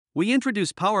We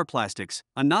introduce Power Plastics,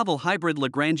 a novel hybrid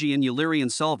Lagrangian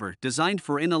Eulerian solver designed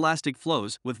for inelastic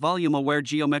flows with volume-aware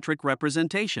geometric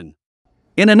representation.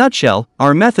 In a nutshell,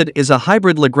 our method is a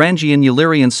hybrid Lagrangian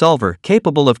Eulerian solver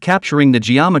capable of capturing the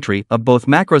geometry of both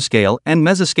macroscale and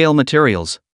mesoscale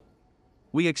materials.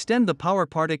 We extend the power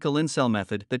particle incell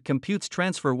method that computes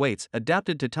transfer weights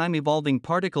adapted to time-evolving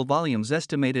particle volumes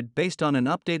estimated based on an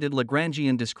updated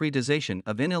Lagrangian discretization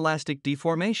of inelastic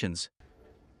deformations.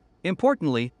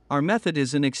 Importantly, our method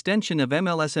is an extension of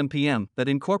MLSMPM that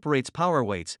incorporates power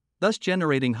weights, thus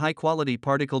generating high-quality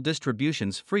particle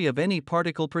distributions free of any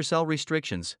particle per cell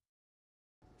restrictions.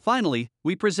 Finally,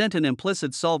 we present an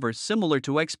implicit solver similar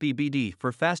to X-PBD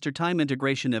for faster time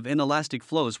integration of inelastic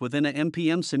flows within a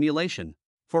MPM simulation.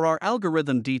 For our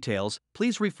algorithm details,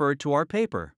 please refer to our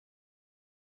paper.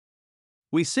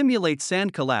 We simulate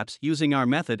sand collapse using our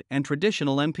method and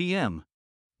traditional MPM.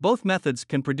 Both methods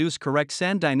can produce correct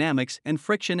sand dynamics and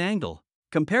friction angle.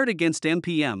 Compared against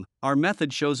MPM, our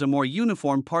method shows a more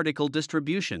uniform particle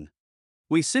distribution.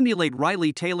 We simulate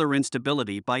Rayleigh-Taylor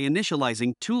instability by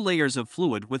initializing two layers of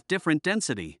fluid with different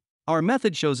density. Our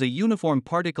method shows a uniform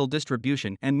particle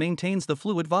distribution and maintains the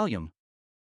fluid volume.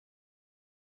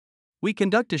 We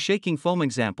conduct a shaking foam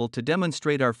example to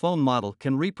demonstrate our foam model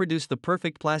can reproduce the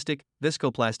perfect plastic,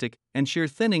 viscoplastic, and shear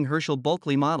thinning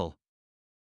Herschel-Bulkley model.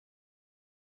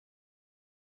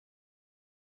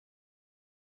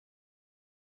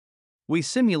 We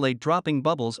simulate dropping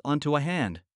bubbles onto a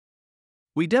hand.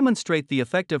 We demonstrate the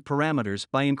effective parameters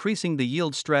by increasing the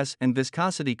yield stress and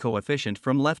viscosity coefficient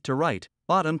from left to right,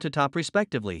 bottom to top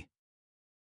respectively.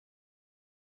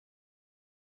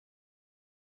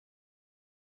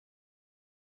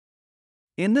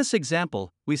 In this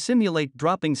example, we simulate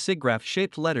dropping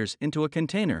siggraph-shaped letters into a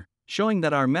container, showing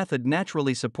that our method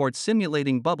naturally supports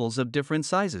simulating bubbles of different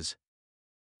sizes.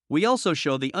 We also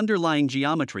show the underlying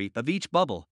geometry of each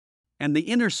bubble and the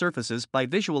inner surfaces by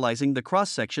visualizing the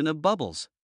cross-section of bubbles.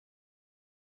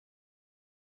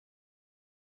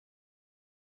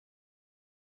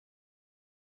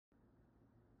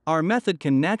 Our method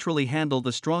can naturally handle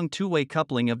the strong two-way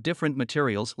coupling of different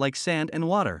materials like sand and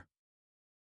water.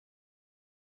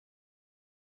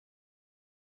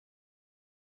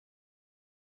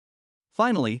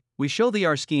 Finally, we show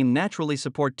our scheme naturally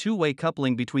support two-way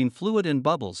coupling between fluid and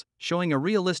bubbles, showing a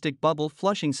realistic bubble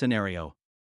flushing scenario.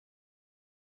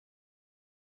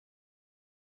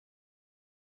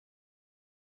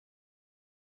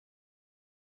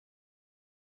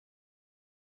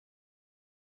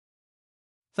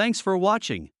 Thanks for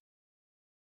watching.